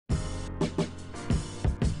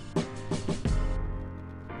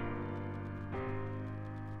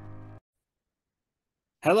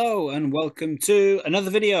Hello and welcome to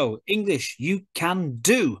another video, English you can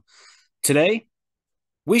do. Today,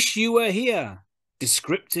 wish you were here,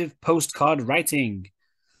 descriptive postcard writing,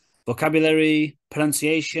 vocabulary,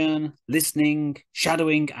 pronunciation, listening,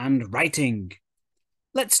 shadowing and writing.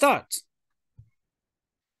 Let's start.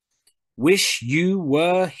 Wish you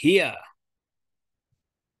were here.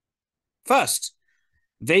 First,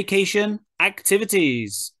 vacation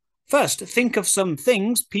activities. First, think of some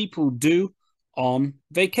things people do on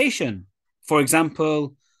vacation. For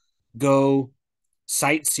example, go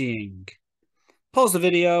sightseeing. Pause the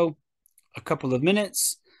video a couple of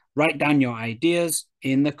minutes, write down your ideas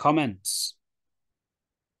in the comments.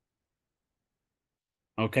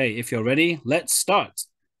 Okay, if you're ready, let's start.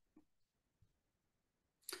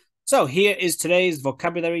 So here is today's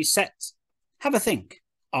vocabulary set. Have a think.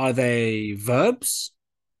 Are they verbs,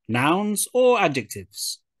 nouns, or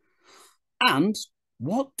adjectives? And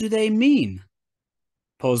what do they mean?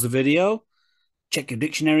 Pause the video, check your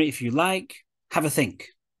dictionary if you like, have a think.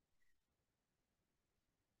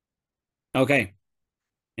 Okay,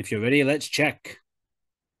 if you're ready, let's check.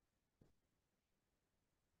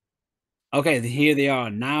 Okay, here they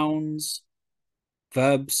are, nouns,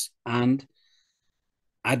 verbs, and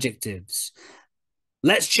adjectives.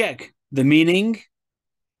 Let's check the meaning,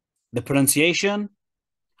 the pronunciation,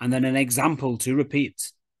 and then an example to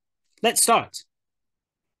repeat. Let's start.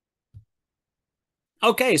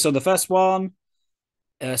 Okay, so the first one,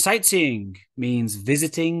 sightseeing means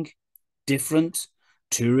visiting different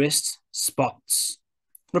tourist spots.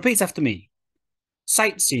 Repeat after me.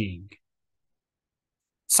 Sightseeing.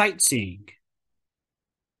 Sightseeing.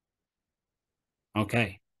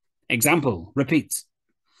 Okay. Example, repeat.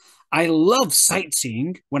 I love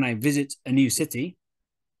sightseeing when I visit a new city.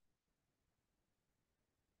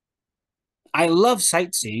 I love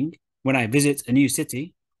sightseeing when I visit a new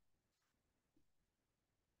city.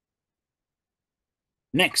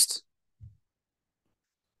 Next.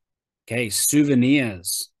 Okay,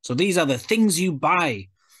 souvenirs. So these are the things you buy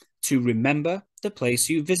to remember the place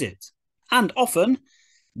you visit. And often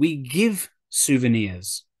we give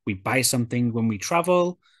souvenirs. We buy something when we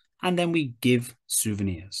travel and then we give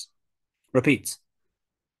souvenirs. Repeat.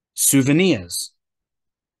 Souvenirs.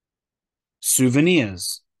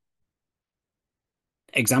 Souvenirs.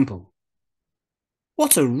 Example.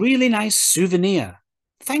 What a really nice souvenir.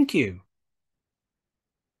 Thank you.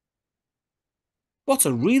 What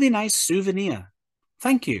a really nice souvenir.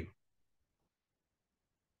 Thank you.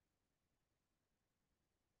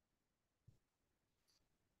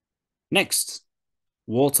 Next,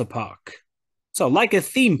 water park. So like a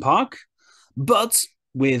theme park, but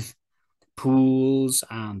with pools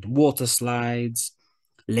and water slides,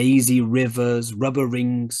 lazy rivers, rubber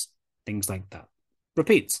rings, things like that.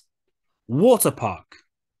 Repeat. Water park.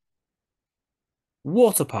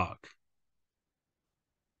 Water park.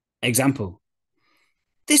 Example.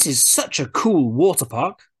 This is such a cool water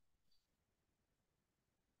park.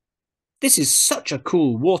 This is such a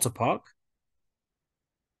cool water park.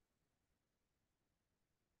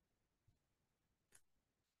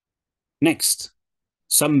 Next,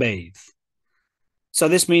 sunbathe. So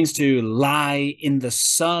this means to lie in the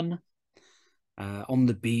sun on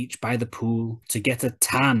the beach by the pool to get a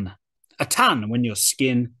tan. A tan when your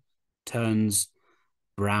skin turns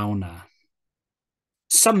browner.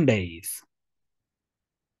 Sunbathe.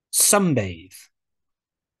 Sunbathe.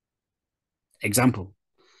 Example.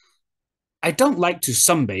 I don't like to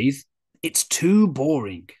sunbathe. It's too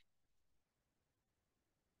boring.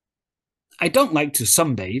 I don't like to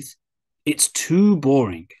sunbathe. It's too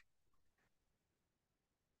boring.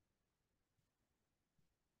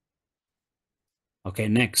 Okay,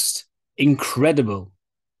 next. Incredible.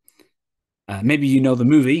 Maybe you know the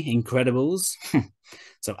movie, Incredibles.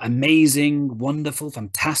 So amazing, wonderful,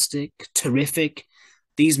 fantastic, terrific.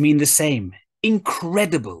 These mean the same.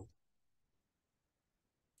 Incredible.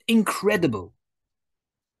 Incredible.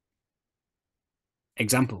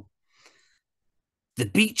 Example. The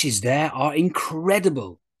beaches there are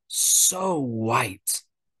incredible. So white.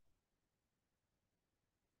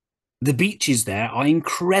 The beaches there are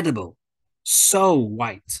incredible. So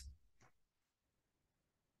white.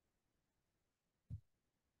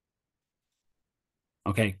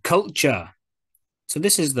 Okay, culture. So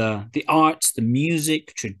this is the arts, the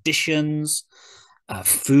music, traditions,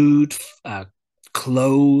 food,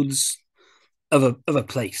 clothes of a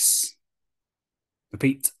place.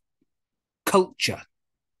 Repeat. Culture.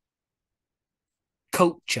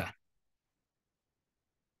 Culture.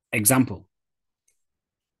 Example.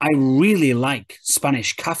 I really like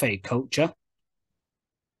Spanish cafe culture.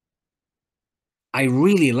 I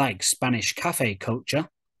really like Spanish cafe culture.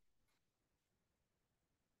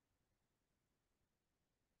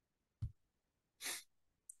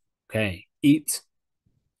 Okay, eat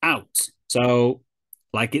out. So,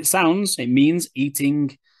 like it sounds, it means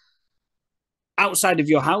eating outside of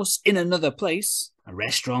your house in another place, a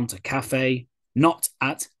restaurant, a cafe, not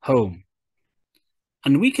at home.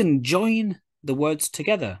 And we can join the words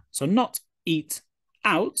together. So, not eat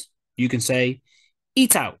out, you can say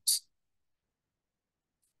eat out.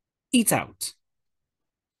 Eat out.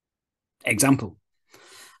 Example,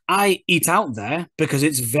 I eat out there because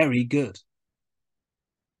it's very good.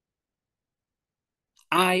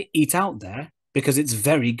 I eat out there because it's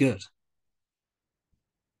very good.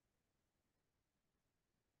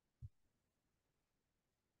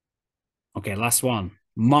 Okay, last one.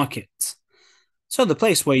 Market. So the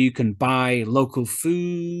place where you can buy local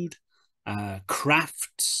food,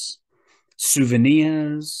 crafts,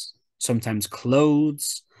 souvenirs, sometimes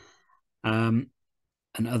clothes, and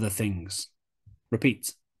other things.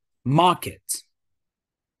 Repeat. Market.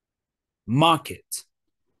 Market.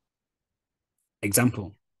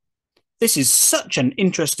 Example. This is such an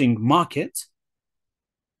interesting market.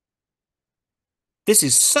 This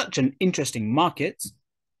is such an interesting market.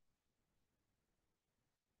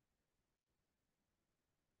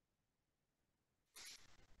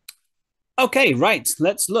 Okay, right.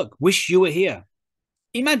 Let's look. Wish you were here.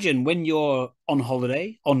 Imagine when you're on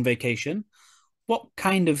holiday, on vacation, what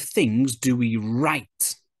kind of things do we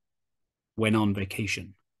write when on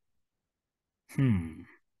vacation?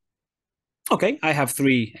 Okay, I have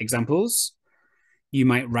three examples. You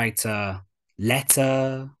might write a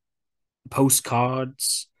letter,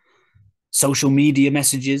 postcards, social media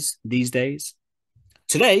messages these days.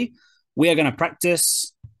 Today, we are going to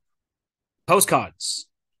practice postcards.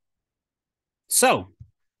 So,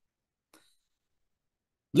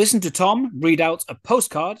 listen to Tom read out a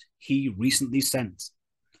postcard he recently sent.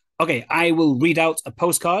 Okay, I will read out a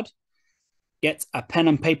postcard. Get a pen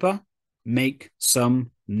and paper, make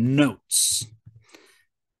some notes,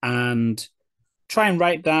 and try and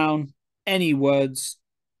write down any words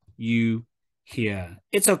you hear.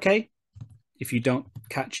 It's okay if you don't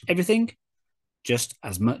catch everything, just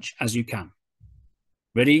as much as you can.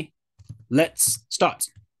 Ready? Let's start.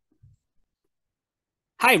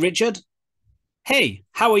 Hi, Richard. Hey,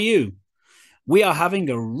 how are you? We are having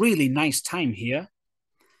a really nice time here.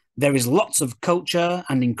 There is lots of culture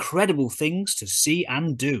and incredible things to see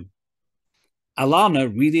and do.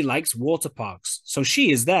 Alana really likes water parks, so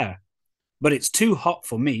she is there. But it's too hot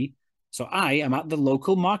for me, so I am at the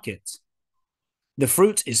local market. The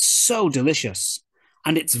fruit is so delicious,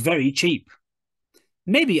 and it's very cheap.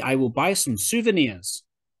 Maybe I will buy some souvenirs.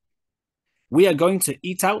 We are going to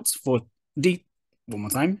eat out for one more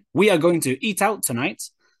time. We are going to eat out tonight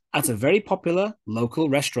at a very popular local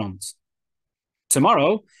restaurant.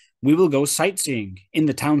 Tomorrow, we will go sightseeing in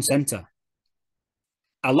the town centre.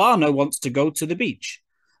 Alana wants to go to the beach,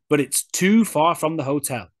 but it's too far from the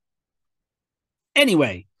hotel.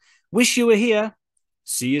 Anyway, wish you were here.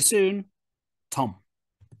 See you soon. Tom.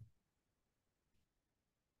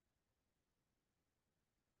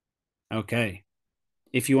 Okay.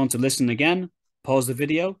 If you want to listen again, pause the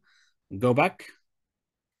video, go back.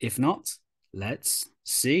 If not, let's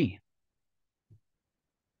see.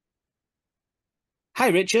 Hi,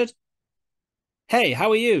 Richard. Hey, how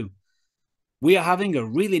are you? We are having a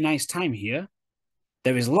really nice time here.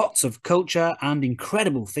 There is lots of culture and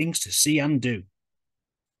incredible things to see and do.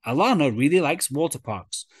 Alana really likes water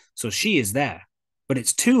parks, so she is there. But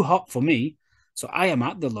it's too hot for me, so I am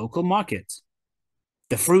at the local market.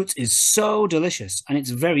 The fruit is so delicious and it's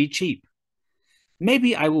very cheap.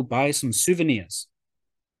 Maybe I will buy some souvenirs.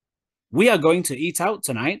 We are going to eat out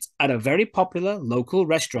tonight at a very popular local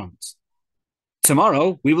restaurant.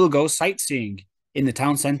 Tomorrow, we will go sightseeing in the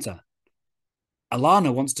town centre.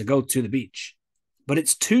 Alana wants to go to the beach, but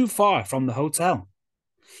it's too far from the hotel.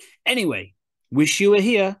 Anyway, wish you were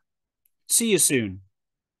here. See you soon.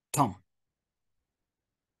 Tom.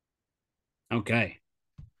 Okay.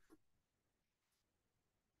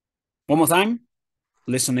 One more time.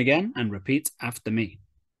 Listen again and repeat after me.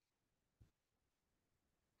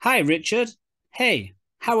 Hi, Richard. Hey,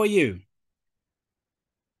 how are you?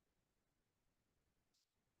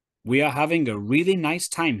 We are having a really nice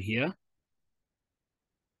time here.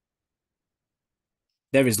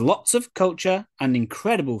 There is lots of culture and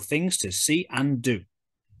incredible things to see and do.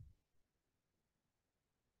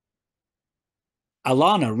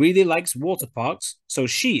 Alana really likes water parks, so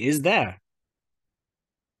she is there.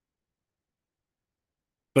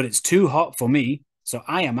 But it's too hot for me, so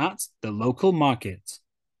I am at the local market.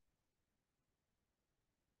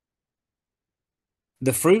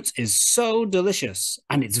 The fruit is so delicious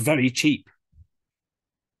and it's very cheap.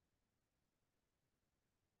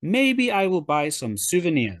 Maybe I will buy some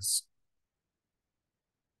souvenirs.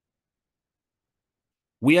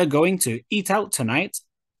 We are going to eat out tonight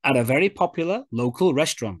at a very popular local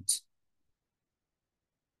restaurant.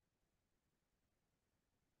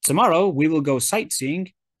 Tomorrow, we will go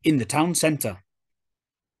sightseeing in the town centre.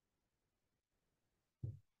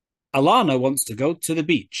 Alana wants to go to the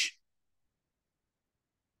beach,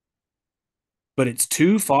 but it's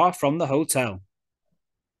too far from the hotel.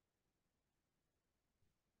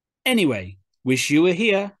 Anyway, wish you were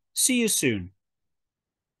here. See you soon.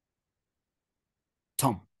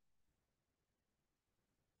 Tom.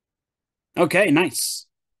 Okay, nice.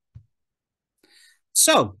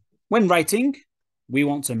 So, when writing, we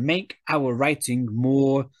want to make our writing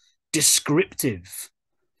more descriptive,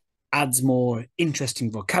 adds more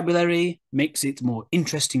interesting vocabulary, makes it more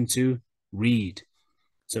interesting to read.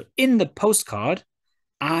 So in the postcard,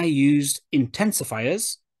 I used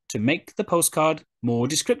intensifiers to make the postcard more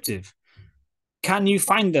descriptive. Can you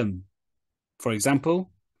find them? For example,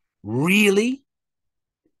 really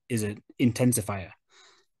is an intensifier.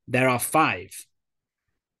 There are 5.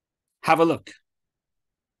 Have a look.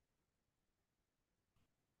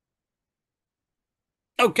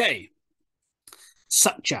 Okay.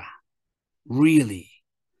 Such a, really,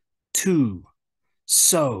 too,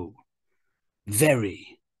 so,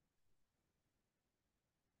 very.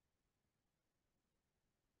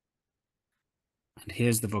 And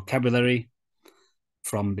here's the vocabulary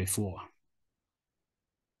from before.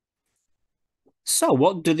 So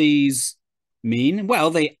what do these mean?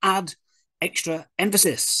 Well, they add extra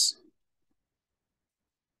emphasis.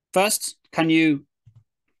 First, can you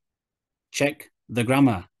check the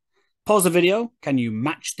grammar? Pause the video. Can you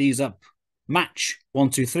match these up? Match 1,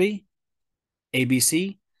 2, 3.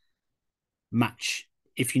 ABC. Match.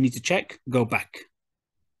 If you need to check, go back.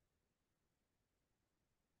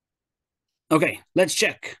 Okay, let's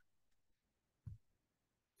check.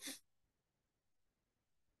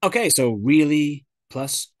 Okay, so really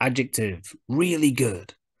plus adjective. Really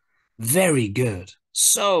good. Very good.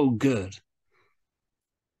 So good.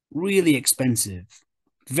 Really expensive.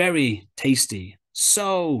 Very tasty.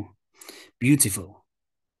 So beautiful.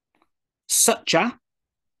 Such a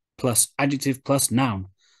plus adjective plus noun.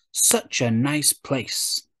 Such a nice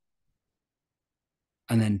place.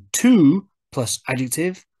 And then too plus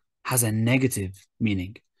adjective has a negative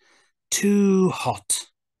meaning. Too hot.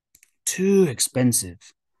 Too expensive.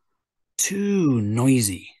 Too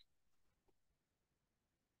noisy.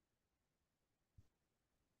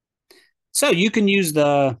 So you can use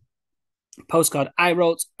the postcard I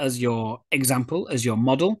wrote as your example, as your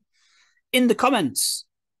model. In the comments,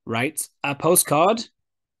 write a postcard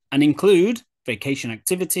and include vacation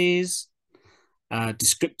activities,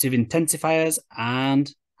 descriptive intensifiers,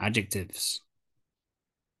 and adjectives.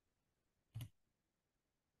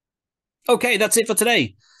 Okay, that's it for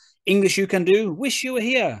today. English you can do. Wish you were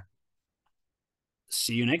here.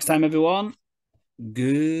 See you next time, everyone.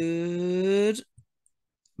 Goodbye.